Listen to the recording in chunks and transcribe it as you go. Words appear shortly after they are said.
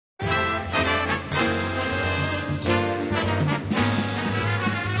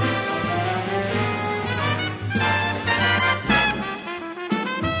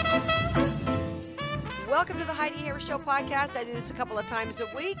podcast. I do this a couple of times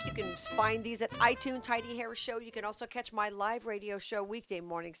a week. You can find these at iTunes, Heidi Harris Show. You can also catch my live radio show weekday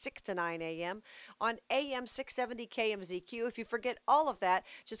morning, 6 to 9 a.m. on AM 670 KMZQ. If you forget all of that,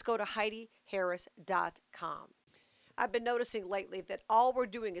 just go to HeidiHarris.com. I've been noticing lately that all we're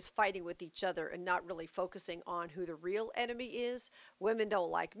doing is fighting with each other and not really focusing on who the real enemy is. Women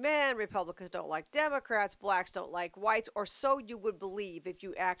don't like men, Republicans don't like Democrats, blacks don't like whites, or so you would believe if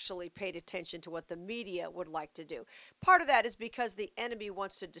you actually paid attention to what the media would like to do. Part of that is because the enemy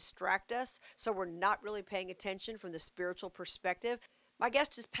wants to distract us, so we're not really paying attention from the spiritual perspective. My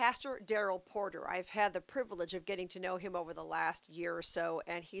guest is Pastor Daryl Porter. I've had the privilege of getting to know him over the last year or so,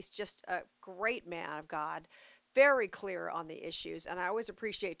 and he's just a great man of God, very clear on the issues, and I always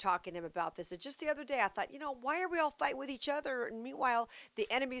appreciate talking to him about this. And just the other day, I thought, why are we all fighting with each other? And meanwhile,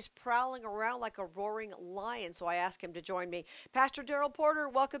 the enemy's prowling around like a roaring lion. So I asked him to join me. Pastor Daryl Porter,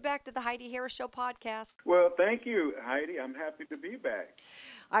 welcome back to the Heidi Harris Show podcast. Well, thank you, Heidi. I'm happy to be back.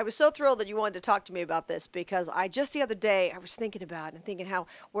 I was so thrilled that you wanted to talk to me about this because just the other day, I was thinking about it and thinking how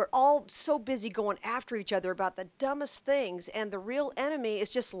we're all so busy going after each other about the dumbest things, and the real enemy is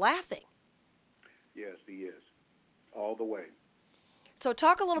just laughing. Yes, he is. All the way. So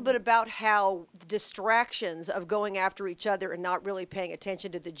talk a little bit about how the distractions of going after each other and not really paying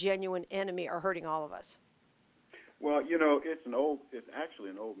attention to the genuine enemy are hurting all of us. Well, it's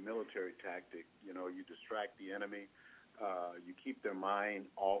actually an old military tactic. You distract the enemy. You keep their mind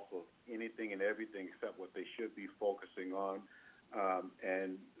off of anything and everything except what they should be focusing on.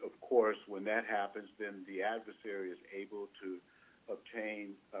 And of course, when that happens, then the adversary is able to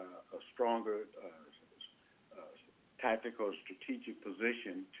obtain a stronger tactical, strategic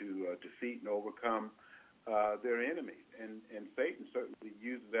position to defeat and overcome their enemies. And Satan certainly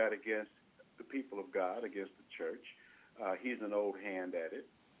uses that against the people of God, against the church. He's an old hand at it,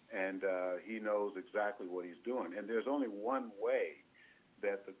 and he knows exactly what he's doing. And there's only one way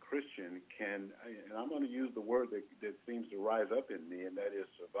that the Christian can, and I'm going to use the word that seems to rise up in me, and that is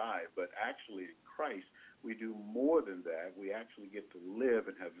survive. But actually, in Christ, we do more than that. We actually get to live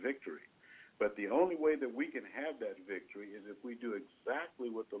and have victory. But the only way that we can have that victory is if we do exactly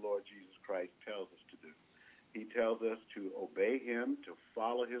what the Lord Jesus Christ tells us to do. He tells us to obey him, to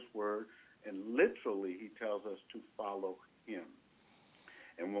follow his word, and literally he tells us to follow him.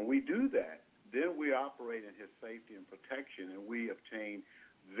 And when we do that, then we operate in his safety and protection, and we obtain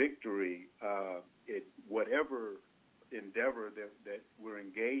victory in whatever endeavor that we're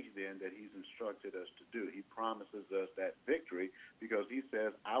engaged in that he's instructed us to do. He promises us that victory because he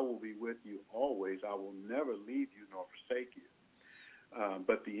says, I will be with you always. I will never leave you nor forsake you.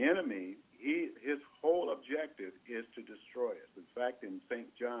 But the enemy, his whole objective is to destroy us. In fact, in St.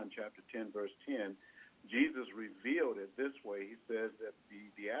 John chapter 10, verse 10, Jesus revealed it this way. He says that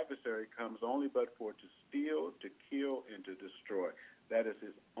the adversary comes only but for to steal, to kill, and to destroy. That is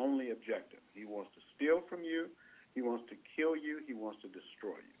his only objective. He wants to steal from you. He wants to kill you. He wants to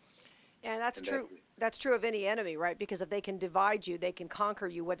destroy you. And that's true. That's true of any enemy, right? Because if they can divide you, they can conquer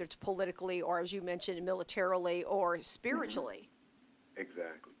you, whether it's politically or, as you mentioned, militarily or spiritually. Mm-hmm.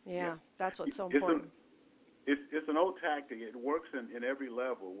 Exactly. Yeah, that's what's so important. It's an old tactic. It works in every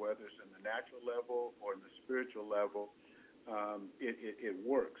level, whether it's in the natural level or in the spiritual level. It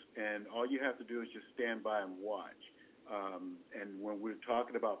works. And all you have to do is just stand by and watch. And when we're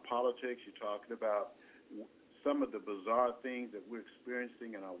talking about politics, you're talking about some of the bizarre things that we're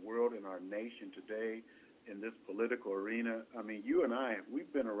experiencing in our world, in our nation today, in this political arena. I mean, you and I,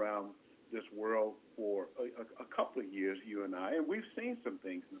 we've been around this world for a couple of years, you and I, and we've seen some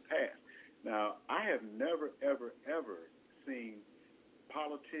things in the past. Now, I have never, ever, ever seen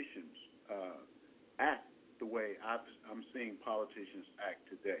politicians act the way I'm seeing politicians act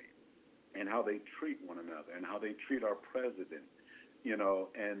today, and how they treat one another, and how they treat our president,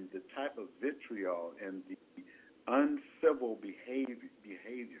 and the type of vitriol and the uncivil behavior,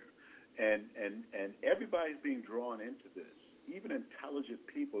 and everybody's being drawn into this. Even intelligent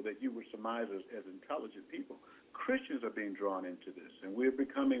people that you would surmise as intelligent people, Christians are being drawn into this, and we're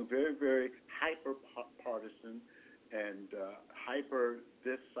becoming very, very hyper partisan and hyper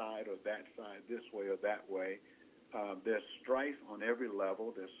this side or that side, this way or that way. There's strife on every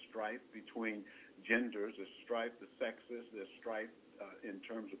level. There's strife between genders. There's strife the sexes. There's strife in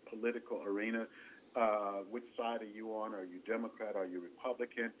terms of political arena. Which side are you on? Are you Democrat? Are you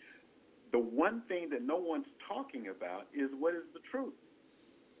Republican? The one thing that no one's talking about is what is the truth.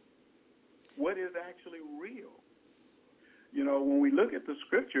 What is actually real? When we look at the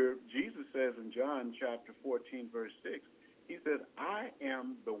scripture, Jesus says in John chapter 14, verse 6, he says, I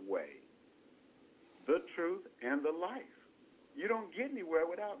am the way, the truth, and the life. You don't get anywhere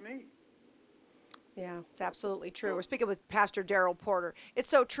without me. Yeah, it's absolutely true. We're speaking with Pastor Daryl Porter. It's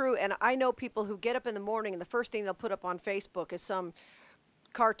so true. And I know people who get up in the morning and the first thing they'll put up on Facebook is some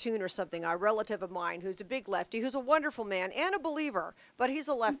cartoon or something. A relative of mine who's a big lefty, who's a wonderful man and a believer, but he's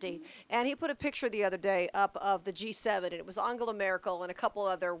a lefty. And he put a picture the other day up of the G7, and it was Angela Merkel and a couple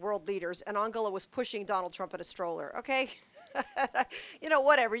other world leaders, and Angela was pushing Donald Trump in a stroller. Okay.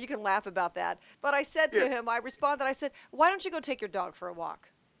 Whatever. You can laugh about that. But I said Yeah, to him, I responded, I said, why don't you go take your dog for a walk?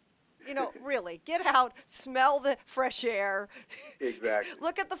 Really, get out, smell the fresh air, exactly.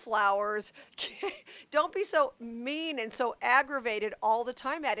 look at the flowers. Don't be so mean and so aggravated all the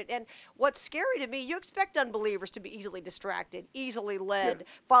time at it. And what's scary to me, you expect unbelievers to be easily distracted, easily Yeah. led,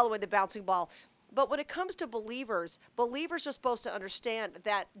 following the bouncing ball. But when it comes to believers, believers are supposed to understand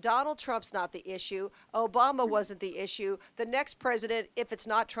that Donald Trump's not the issue. Obama wasn't the issue. The next president, if it's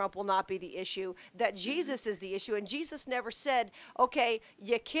not Trump, will not be the issue. That Jesus is the issue. And Jesus never said, okay,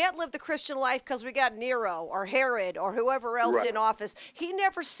 you can't live the Christian life because we got Nero or Herod or whoever else Right. in office. He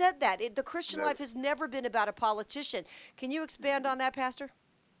never said that. The Christian Never. life has never been about a politician. Can you expand on that, Pastor?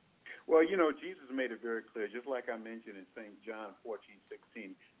 Well, Jesus made it very clear, just like I mentioned in St. John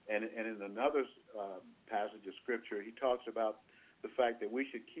 14:16, and in another passage of Scripture, he talks about the fact that we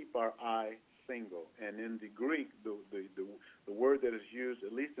should keep our eye single. And in the Greek, the word that is used,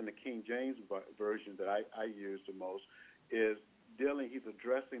 at least in the King James version that I use the most, is he's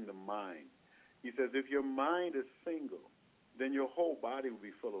addressing the mind. He says, if your mind is single, then your whole body will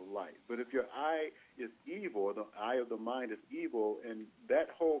be full of light. But if your eye is evil, the eye of the mind is evil, and that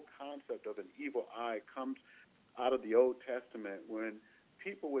whole concept of an evil eye comes out of the Old Testament when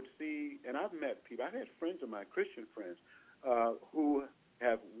people would see, and I've met people, I've had friends of mine, Christian friends, who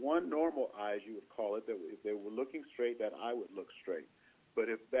have one normal eye, as you would call it, that if they were looking straight, that eye would look straight. But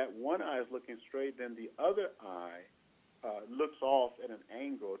if that one eye is looking straight, then the other eye looks off at an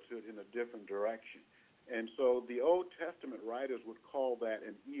angle in a different direction. And so the Old Testament writers would call that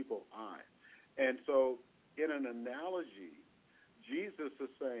an evil eye. And so in an analogy, Jesus is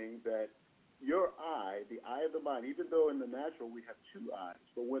saying that your eye, the eye of the mind, even though in the natural we have two eyes,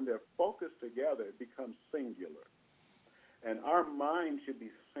 but when they're focused together, it becomes singular. And our mind should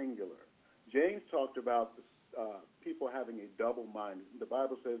be singular. James talked about people having a double mind. The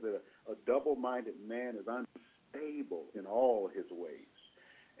Bible says that a double-minded man is unstable in all his ways.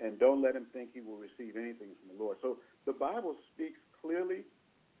 And don't let him think he will receive anything from the Lord. So the Bible speaks clearly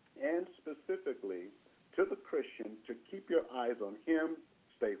and specifically to the Christian to keep your eyes on him,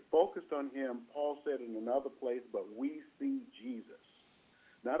 stay focused on him. Paul said in another place, but we see Jesus.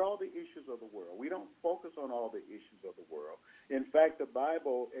 Not all the issues of the world. We don't focus on all the issues of the world. In fact, the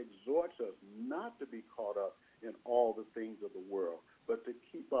Bible exhorts us not to be caught up in all the things of the world, but to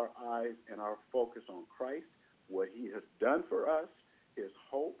keep our eyes and our focus on Christ, what he has done for us, his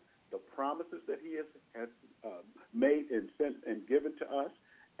hope, the promises that he has made and sent and given to us,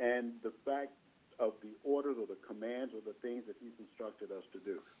 and the fact of the orders or the commands or the things that he's instructed us to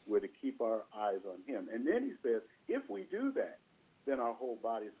do. We're to keep our eyes on him. And then he says, if we do that, then our whole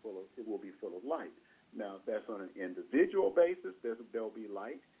body will be full of light. Now, that's on an individual basis. There'll be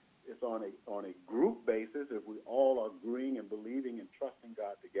light. It's on a group basis. If we all are agreeing and believing and trusting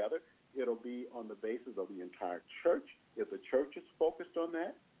God together, it'll be on the basis of the entire church. If the church is focused on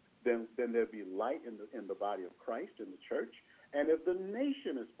that, then there'll be light in the body of Christ in the church. And if the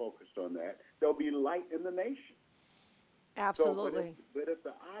nation is focused on that, there'll be light in the nation. So, Absolutely. but if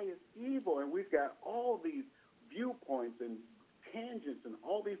the eye is evil and we've got all these viewpoints and tangents in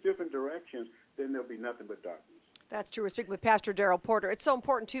all these different directions, then there'll be nothing but darkness. That's true. We're speaking with Pastor Daryl Porter. It's so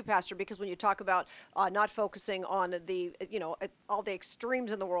important too, Pastor, because when you talk about not focusing on all the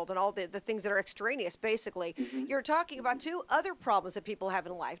extremes in the world and all the things that are extraneous, basically, you're talking about two other problems that people have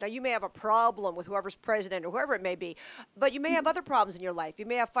in life. Now, you may have a problem with whoever's president or whoever it may be, but you may have other problems in your life. You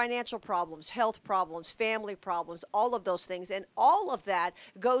may have financial problems, health problems, family problems, all of those things. And all of that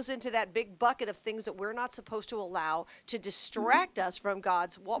goes into that big bucket of things that we're not supposed to allow to distract us from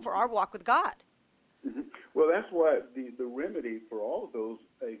for our walk with God. Mm-hmm. Well, that's why the remedy for all of those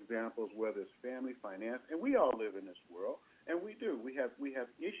examples, whether it's family, finance, and we all live in this world, and we do. We have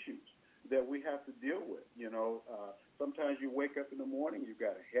issues that we have to deal with. Sometimes you wake up in the morning, you've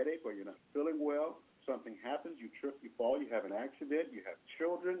got a headache, or you're not feeling well. Something happens, you trip, you fall, you have an accident, you have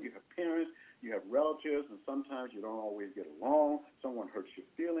children, you have parents, you have relatives, and sometimes you don't always get along. Someone hurts your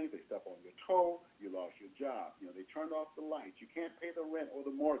feelings, they step on your toe, you lost your job. They turned off the lights, you can't pay the rent or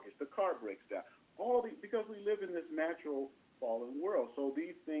the mortgage, the car breaks down. Because we live in this natural fallen world, so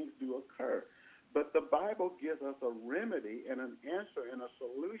these things do occur. But the Bible gives us a remedy and an answer and a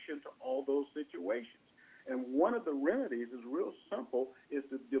solution to all those situations. And one of the remedies is real simple, is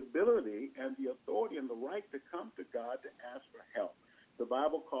the ability and the authority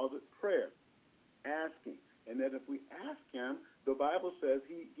Bible calls it prayer, asking. And that if we ask him, the Bible says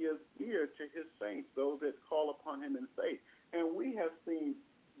he gives ear to his saints, those that call upon him in faith. And we have seen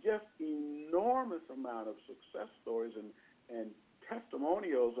just enormous amount of success stories and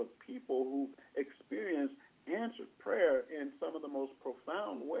testimonials of people who experienced answered prayer in some of the most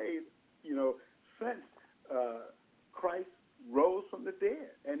profound ways, since Christ rose from the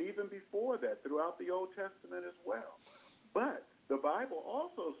dead, and even before that, throughout the Old Testament as well. But the Bible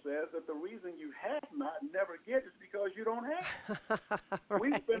also says that the reason you have not, never get, is because you don't have. Right. We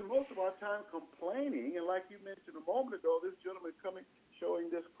spend most of our time complaining, and like you mentioned a moment ago, this gentleman showing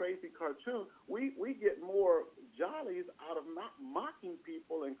this crazy cartoon, we get more jollies out of not mocking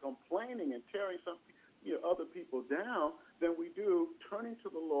people and complaining and tearing other people down than we do turning to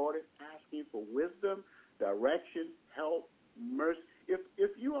the Lord and asking for wisdom, direction, help, mercy.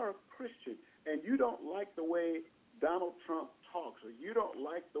 If you are a Christian and you don't like the way Donald Trump talks, or you don't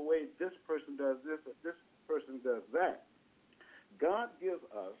like the way this person does this or this person does that, God gives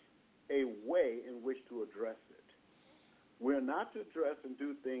us a way in which to address it. We're not to address and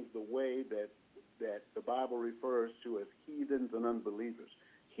do things the way that the Bible refers to as heathens and unbelievers.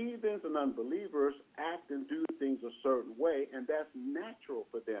 Heathens and unbelievers act and do things a certain way, and that's natural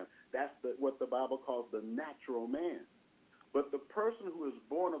for them. That's what the Bible calls the natural man. But the person who is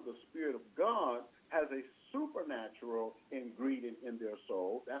born of the Spirit of God has a supernatural ingredient in their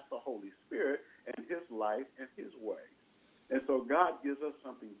soul. That's the Holy Spirit and his life and his ways. And so God gives us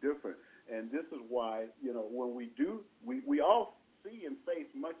something different. And this is why, when we all see and face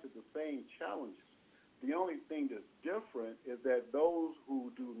much of the same challenges. The only thing that's different is that those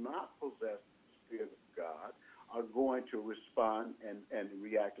who do not possess the Spirit of God are going to respond and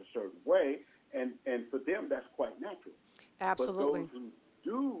react a certain way. And for them, that's quite natural. Absolutely. But those who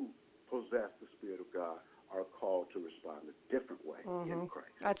do possess the Spirit of God are called to respond a different way in Christ.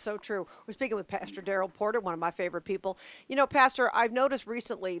 That's so true. We're speaking with Pastor Daryl Porter, one of my favorite people. Pastor, I've noticed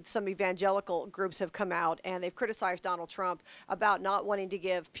recently some evangelical groups have come out and they've criticized Donald Trump about not wanting to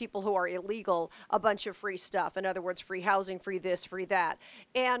give people who are illegal a bunch of free stuff. In other words, free housing, free this, free that.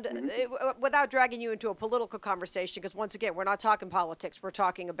 And without dragging you into a political conversation, because once again, we're not talking politics. We're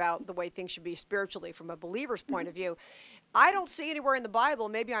talking about the way things should be spiritually from a believer's point of view. I don't see anywhere in the Bible,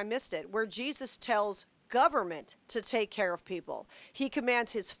 maybe I missed it, where Jesus tells government to take care of people. He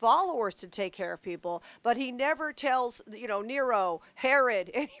commands his followers to take care of people, but he never tells, Nero, Herod,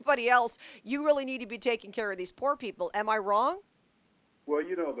 anybody else, you really need to be taking care of these poor people. Am I wrong? Well,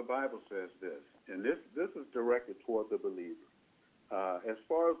 the Bible says this, and this is directed toward the believer. As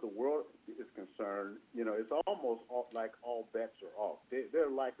far as the world is concerned, it's almost like all bets are off. They're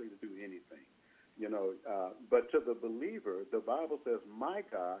likely to do anything. But to the believer, the Bible says, my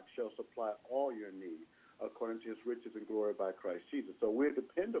God shall supply all your needs according to his riches and glory by Christ Jesus. So we're to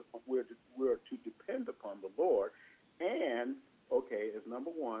depend upon the Lord, and as number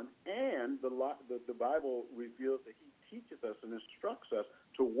one, and the Bible reveals that he teaches us and instructs us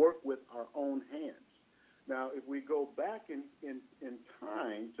to work with our own hands. Now, if we go back in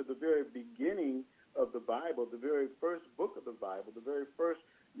time to the very beginning of the Bible, the very first book of the Bible, the very first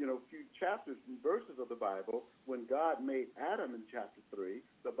few chapters and verses of the Bible, when God made Adam in chapter 3,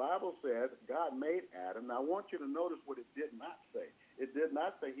 the Bible says God made Adam. Now, I want you to notice what it did not say. It did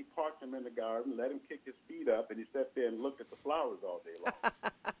not say he parked him in the garden, let him kick his feet up, and he sat there and looked at the flowers all day long.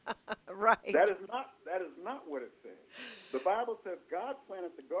 Right. That is not what it says. The Bible says God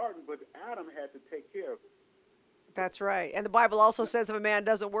planted the garden, but Adam had to take care of it. That's right. And the Bible also says if a man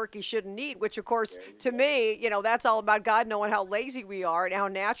doesn't work, he shouldn't eat, which, of course, to me, that's all about God knowing how lazy we are and how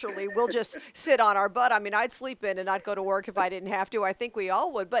naturally we'll just sit on our butt. I mean, I'd sleep in and not go to work if I didn't have to. I think we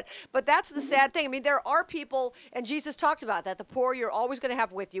all would. But that's the sad thing. I mean, there are people, and Jesus talked about that, the poor you're always going to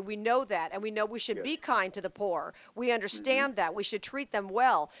have with you. We know that, and we know we should be kind to the poor. We understand that. We should treat them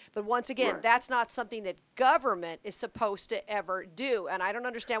well. But once again, that's not something that government is supposed to ever do. And I don't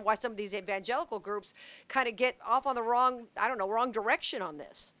understand why some of these evangelical groups kind of get off on the wrong direction on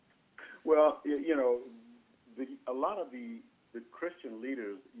this. Well, a lot of the Christian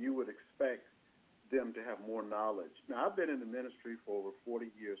leaders, you would expect them to have more knowledge. Now, I've been in the ministry for over 40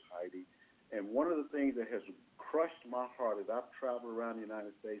 years, Heidi, and one of the things that has crushed my heart as I've traveled around the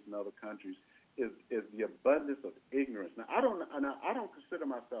United States and other countries is the abundance of ignorance. Now, I don't consider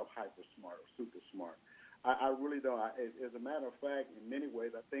myself hyper smart or super smart. I really don't. As a matter of fact, in many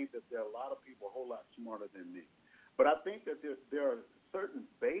ways, I think that there are a lot of people a whole lot smarter than me. But I think that there are certain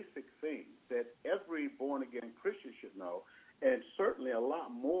basic things that every born-again Christian should know, and certainly a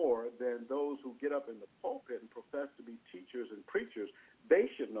lot more than those who get up in the pulpit and profess to be teachers and preachers. They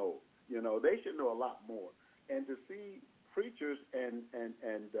should know, they should know a lot more. And to see preachers and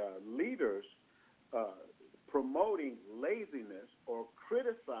leaders uh, promoting laziness or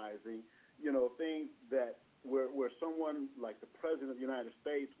criticizing, things that where someone like the president of the United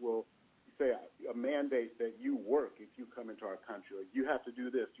States will say a mandate that you work if you come into our country, or you have to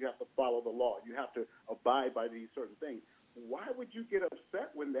do this, you have to follow the law, you have to abide by these certain things. Why would you get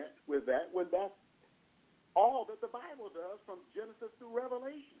upset when that's all that the Bible does from Genesis through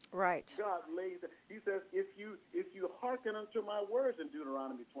Revelation? Right. God lays it. He says, if you hearken unto my words in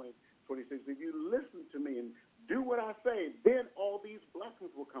Deuteronomy 20:26, if you listen to me and do what I say, then all these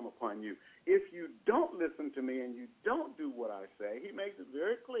blessings will come upon you. If you don't listen to me and you don't do what I say, he makes it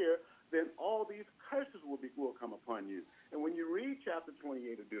very clear, then all these curses will come upon you. And when you read chapter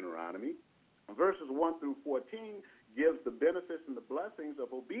 28 of Deuteronomy, verses 1 through 14 gives the benefits and the blessings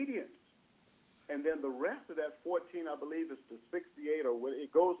of obedience. And then the rest of that 14, I believe, is to 68, or when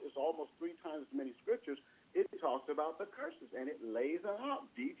it goes, it's almost 3 times as many scriptures. It talks about the curses, and it lays them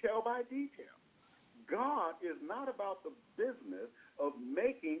out detail by detail. God is not about the business of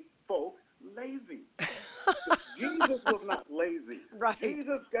making folks lazy. Jesus was not lazy. Right.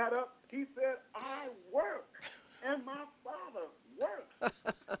 Jesus got up. He said, I work, and my Father works.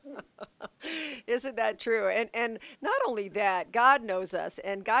 Isn't that true? And not only that, God knows us,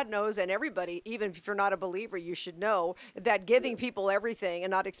 and God knows, and everybody, even if you're not a believer, you should know that giving people everything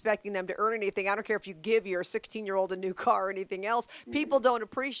and not expecting them to earn anything. I don't care if you give your 16-year-old a new car or anything else. People don't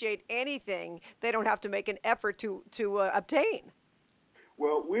appreciate anything they don't have to make an effort to obtain.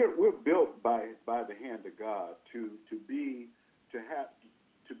 Well, we're built by the hand of God to be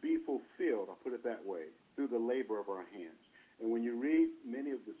fulfilled. I'll put it that way, through the labor of our hands. And when you read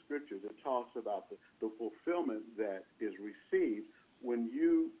many of the scriptures, it talks about the fulfillment that is received when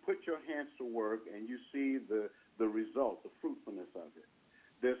you put your hands to work and you see the result, the fruitfulness of it.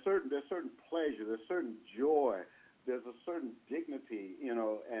 There's certain pleasure, there's certain joy, there's a certain dignity,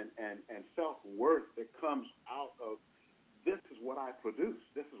 and self-worth that comes out of, this is what I produced,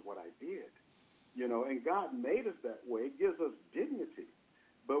 this is what I did. And God made us that way. It gives us dignity.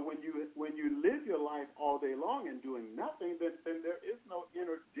 But when you live your life all day long and doing nothing, then there is no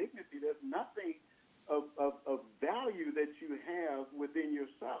inner dignity. There's nothing of value that you have within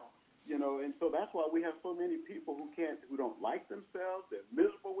yourself. And so that's why we have so many people who don't like themselves. They're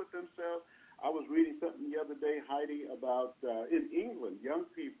miserable with themselves. I was reading something the other day, Heidi, about in England, young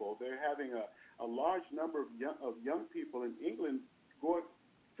people. They're having a large number of young people in England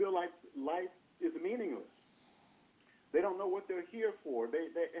feel like life is meaningless. They don't know what they're here for.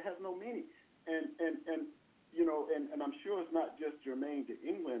 It has no meaning. And I'm sure it's not just germane to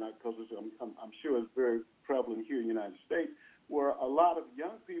England, because I'm sure it's very prevalent here in the United States, where a lot of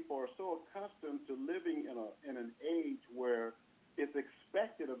young people are so accustomed to living in an age where it's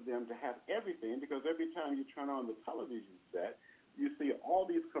expected of them to have everything, because every time you turn on the television set, you see all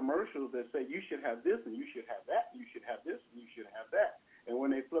these commercials that say you should have this and you should have that, you should have this and you should have that. And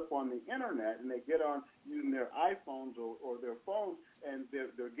when they flip on the internet and they get on using their iPhones or their phones, and they're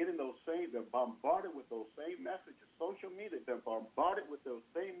getting they're bombarded with those same messages. Social media, they're bombarded with those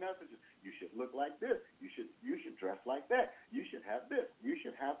same messages. You should look like this. You should dress like that. You should have this. You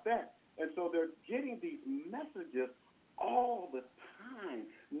should have that. And so they're getting these messages all the time,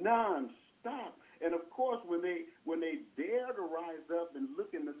 nonstop. And of course, when they dare to rise up and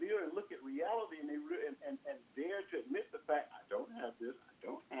look in the mirror and look at reality, and dare to admit the fact, I don't have this, I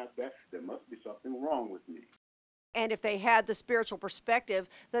don't have that, there must be something wrong with me. And if they had the spiritual perspective,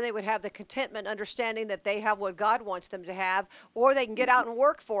 then they would have the contentment, understanding that they have what God wants them to have, or they can get out and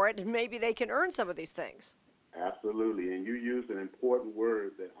work for it, and maybe they can earn some of these things. Absolutely. And you used an important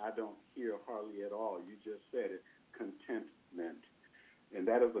word that I don't hear hardly at all. You just said it, contentment. And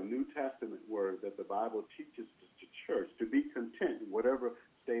that is a New Testament word that the Bible teaches the church to be content in whatever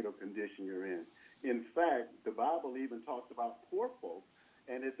state or condition you're in. In fact, the Bible even talks about poor folks,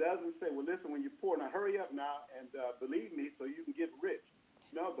 and it doesn't say, well, listen, when you're poor, now hurry up now and believe me so you can get rich.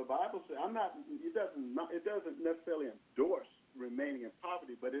 No, the Bible says, it doesn't necessarily endorse remaining in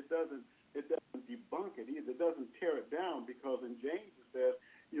poverty, but it doesn't debunk it either. It doesn't tear it down, because in James it says,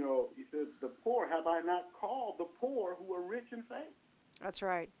 he says, the poor have I not called, the poor who are rich in faith. That's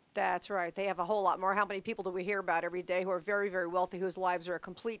right. That's right. They have a whole lot more. How many people do we hear about every day who are very, very wealthy, whose lives are a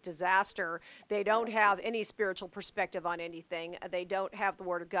complete disaster? They don't have any spiritual perspective on anything. They don't have the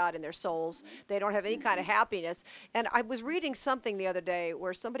Word of God in their souls. They don't have any kind of happiness. And I was reading something the other day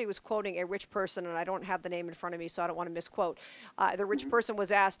where somebody was quoting a rich person, and I don't have the name in front of me, so I don't want to misquote. The rich person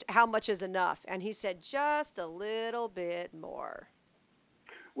was asked, how much is enough? And he said, just a little bit more.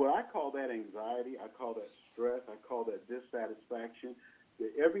 Well, I call that anxiety. I call that stress. I call that dissatisfaction.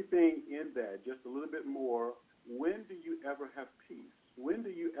 Everything in that, just a little bit more, when do you ever have peace? When do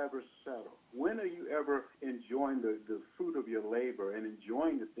you ever settle? When are you ever enjoying the fruit of your labor and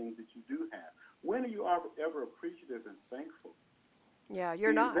enjoying the things that you do have? When are you ever appreciative and thankful? Yeah,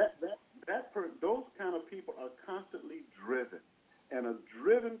 you're See, not. those kind of people are constantly driven. And a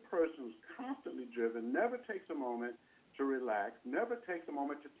driven person who's constantly driven never takes a moment to relax, never takes a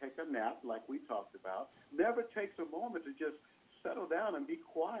moment to take a nap, like we talked about, never takes a moment to just settle down and be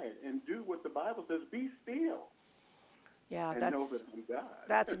quiet and do what the Bible says, be still Yeah, and know that I'm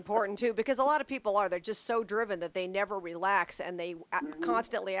that's God. important too, because a lot of people they're just so driven that they never relax, and they Hmm.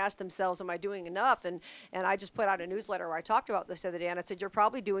 constantly ask themselves, am I doing enough? And I just put out a newsletter where I talked about this the other day, and I said, you're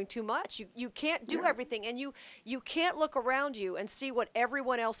probably doing too much. You can't do Yeah. everything, and you can't look around you and see what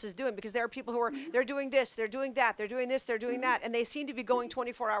everyone else is doing, because there are people who are, Hmm. they're doing this, they're doing that, they're doing this, they're doing Hmm. that, and they seem to be going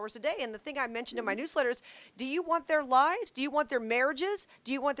 24 hours a day. And the thing I mentioned in my Hmm. newsletter is, do you want their lives? Do you want their marriages?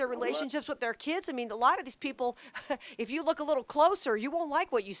 Do you want their All right. relationships with their kids? I mean, a lot of these people, if you look a little closer, you won't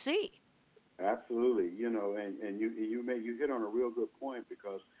like what you see. Absolutely. You hit on a real good point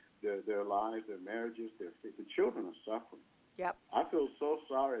because their lives, their marriages, the children are suffering. Yep. I feel so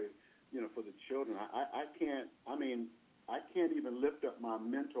sorry, for the children. I can't. I mean, I can't even lift up my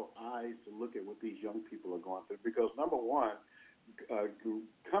mental eyes to look at what these young people are going through because number one, uh,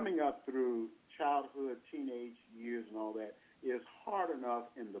 coming up through childhood, teenage years, and all that is hard enough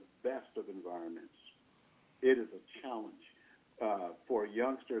in the best of environments. It is a challenge for a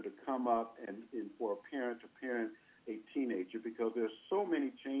youngster to come up and for a parent to parent a teenager because there's so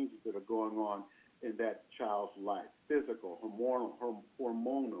many changes that are going on in that child's life, physical,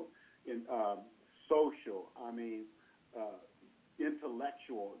 hormonal, in social, uh,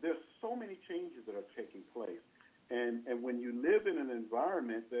 intellectual. There's so many changes that are taking place. And when you live in an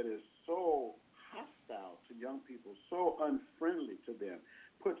environment that is so hostile to young people, so unfriendly to them,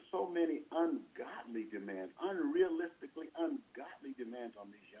 put so many ungodly demands, unrealistically ungodly demands on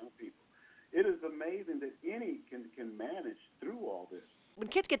these young people. It is amazing that any can manage through all this. When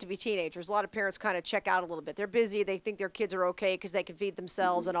kids get to be teenagers, a lot of parents kind of check out a little bit. They're busy. They think their kids are okay because they can feed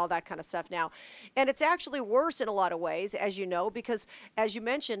themselves Mm-hmm. and all that kind of stuff now. And it's actually worse in a lot of ways, as you know, because as you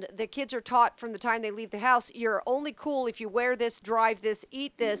mentioned, the kids are taught from the time they leave the house, you're only cool if you wear this, drive this,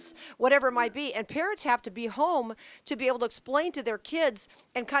 eat Yeah, this, whatever it yeah. might be. And parents have to be home to be able to explain to their kids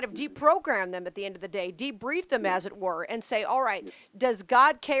and kind of Mm-hmm. deprogram them at the end of the day, debrief them, Yeah, as it were, and say, all right, yeah. does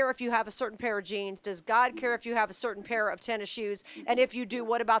God care if you have a certain pair of jeans? Does God care Mm-hmm. if you have a certain pair of tennis shoes? And Mm-hmm. if you do, Yeah.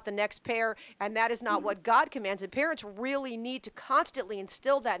 what about the next pair? And that is not Mm-hmm. what God commands. And parents really need to constantly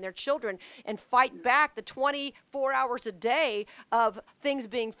instill that in their children and fight Yeah. back the 24 hours a day of things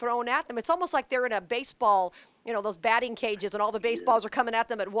being thrown at them. It's almost like they're in a baseball, those batting cages, and all the Yeah. baseballs are coming at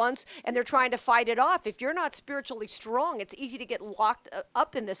them at once, and they're Yeah. trying to fight it off. If you're not spiritually strong, it's easy to get locked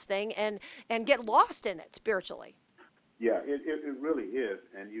up in this thing and get lost in it spiritually. Yeah, it really is,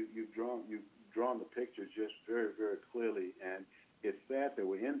 and you've drawn the picture just very very clearly, and it's sad that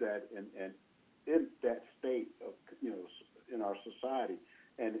we're in that and in that state of in our society,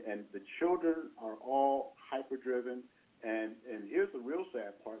 and the children are all hyper driven, and here's the real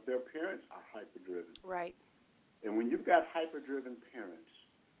sad part: their parents are hyper driven, Right. and when you've got hyper driven parents,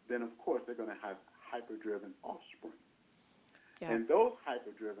 then of course they're going to have hyper driven offspring. Yeah. And those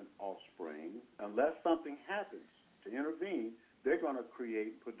hyper-driven offspring, unless something happens to intervene, they're going to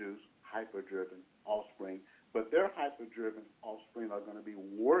produce hyper-driven offspring. But their hyper-driven offspring are going to be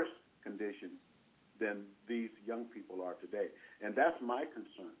worse conditioned than these young people are today. And that's my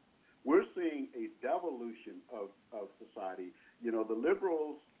concern. We're seeing a devolution of society. The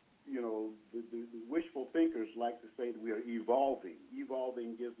liberals, the wishful thinkers like to say that we are evolving.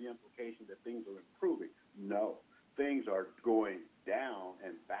 Evolving gives the implication that things are improving. No, things are going down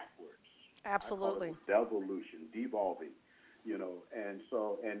and backwards. I call it Absolutely. devolution, devolving.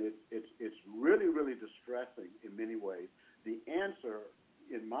 And it's really really distressing in many ways. The answer,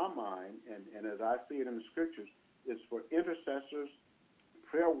 in my mind, and as I see it in the scriptures, is for intercessors,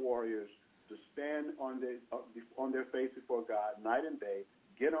 prayer warriors to stand on their face before God night and day,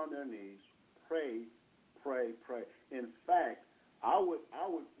 get on their knees, pray, pray, pray. In fact, I would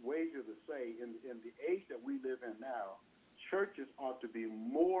wager to say in the age that we live in now, churches ought to be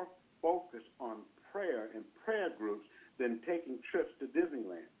more focused on prayer and prayer groups than taking trips to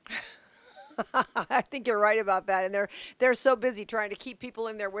Disneyland. I think you're right about that, and they're so busy trying to keep people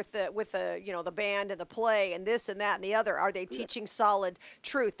in there with the the band and the play and this and that and the other. Are they Yeah. teaching solid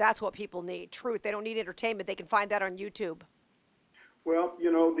truth? That's what people need. Truth. They don't need entertainment. They can find that on YouTube. Well,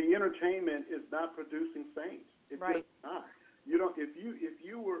 the entertainment is not producing saints. It's just Right. not. You don't. If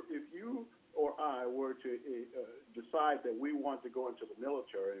you or I were to decide that we want to go into the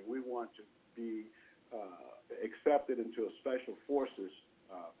military and we want to be accepted into a special forces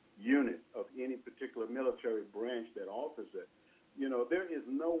unit of any particular military branch that offers it, there is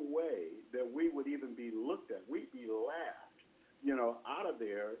no way that we would even be looked at. We'd be laughed, out of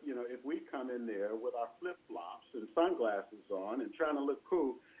there, if we come in there with our flip-flops and sunglasses on and trying to look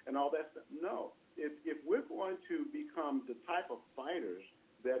cool and all that stuff. No. If we're going to become the type of fighters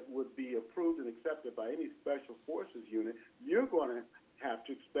that would be approved and accepted by any special forces unit, you're going to have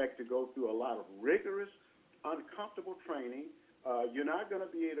to expect to go through a lot of rigorous, uncomfortable training. You're not going to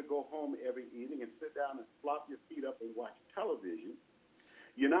be able to go home every evening and sit down and flop your feet up and watch television.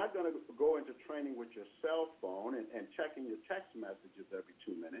 You're not going to go into training with your cell phone and checking your text messages every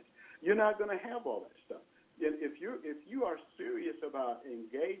 2 minutes. You're not going to have all that stuff. If you are serious about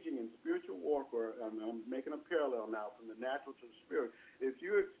engaging in spiritual warfare, I'm making a parallel now from the natural to the spirit. If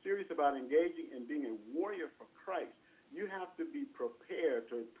you're serious about engaging and being a warrior for Christ, you have to be prepared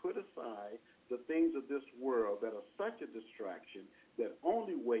to put aside the things of this world that are such a distraction that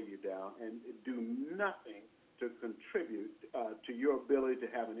only weigh you down and do nothing to contribute to your ability to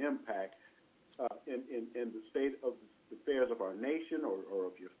have an impact in the state of the affairs of our nation or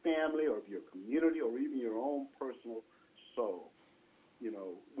of your family or of your community or even your own personal soul.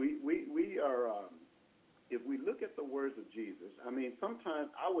 We are, if we look at the words of Jesus, sometimes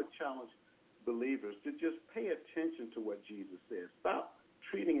I would challenge believers to just pay attention to what Jesus says. Stop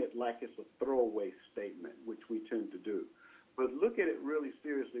treating it like it's a throwaway statement, which we tend to do. But look at it really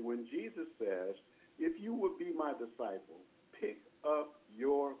seriously. When Jesus says, if you would be my disciple, pick up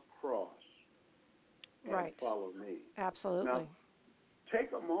your cross and follow me. Absolutely. Now, take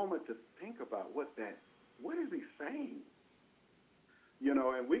a moment to think about what is he saying?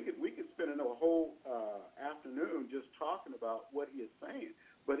 And we could spend a whole afternoon just talking about what he is saying,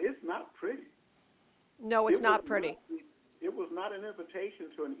 but it's not pretty. No, it's not pretty. It was not an invitation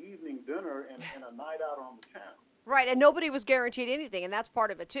to an evening dinner and a night out on the town. Right, and nobody was guaranteed anything, and that's part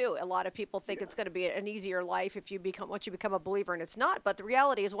of it too. A lot of people think it's going to be an easier life once you become a believer, and it's not. But the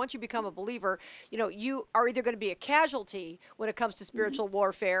reality is, once you become a believer, you are either going to be a casualty when it comes to spiritual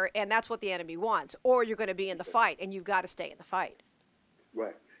warfare, and that's what the enemy wants, or you're going to be in the fight, and you've got to stay in the fight.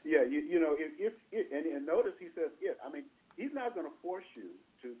 Right. Yeah. And notice he says it. He's not going to force you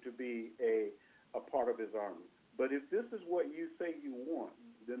to be a part of his army. But if this is what you say you want,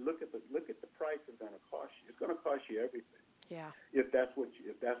 then look at the price it's going to cost you. It's going to cost you everything. Yeah. If that's what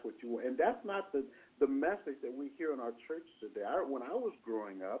you want, and that's not the message that we hear in our church today. When I was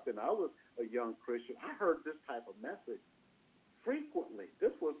growing up and I was a young Christian, I heard this type of message frequently.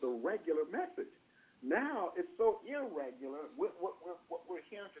 This was the regular message. Now it's so irregular. What we're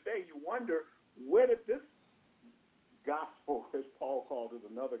hearing today, you wonder, where did this gospel, as Paul called it,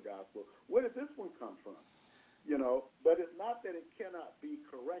 another gospel, where did this one come from? But it's not that it cannot be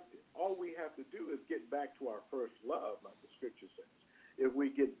corrected. All we have to do is get back to our first love, like the scripture says. If we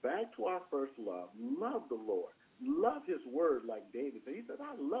get back to our first love the Lord, love his word like David said. He said,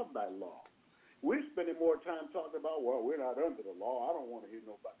 I love thy law. We're spending more time talking about, well, we're not under the law. I don't want to hear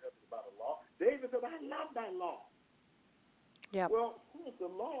nobody about the law. David said, I love thy law. Yeah. Well, the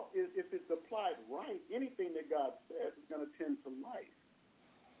law is, if it's applied right, anything that God says is going to tend to life.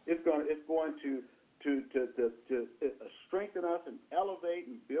 It's going to strengthen us and elevate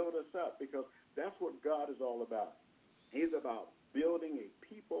and build us up, because that's what God is all about. He's about building a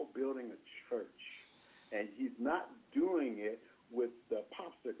people, building a church, and he's not doing it with the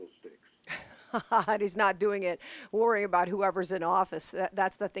popsicle sticks. And he's not doing it worrying about whoever's in office.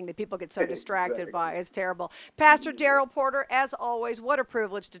 That's the thing that people get so distracted by. It's terrible. Pastor Darrell Porter, as always, what a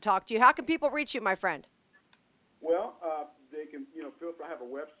privilege to talk to you. How can people reach you, my friend? Well, they can, feel free. I have a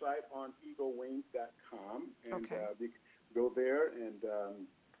website on eaglewings.com, and they can go there and,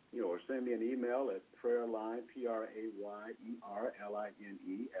 or send me an email at prayerline, PRAYERLINE,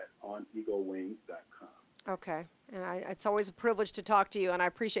 on eaglewings.com. Okay. And it's always a privilege to talk to you, and I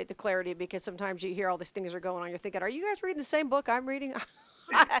appreciate the clarity, because sometimes you hear all these things are going on. You're thinking, are you guys reading the same book I'm reading?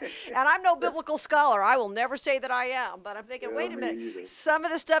 And I'm no biblical scholar. I will never say that I am. But I'm thinking, wait a minute. Either. Some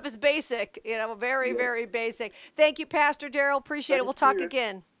of the stuff is basic, very, very basic. Thank you, Pastor Darrell. Appreciate it. We'll talk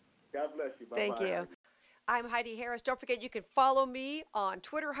again. God bless you. Bye-bye. Thank you. I'm Heidi Harris. Don't forget, you can follow me on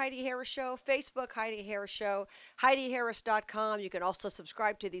Twitter, Heidi Harris Show, Facebook, Heidi Harris Show, HeidiHarris.com. You can also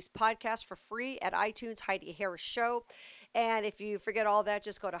subscribe to these podcasts for free at iTunes, Heidi Harris Show. And if you forget all that,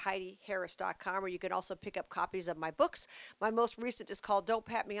 just go to HeidiHarris.com, where you can also pick up copies of my books. My most recent is called Don't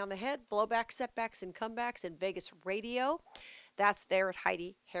Pat Me on the Head, Blowback, Setbacks, and Comebacks in Vegas Radio. That's there at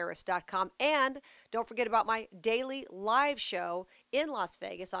HeidiHarris.com. And don't forget about my daily live show in Las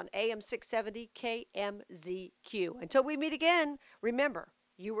Vegas on AM 670 KMZQ. Until we meet again, remember,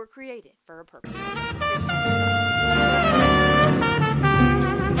 you were created for a purpose.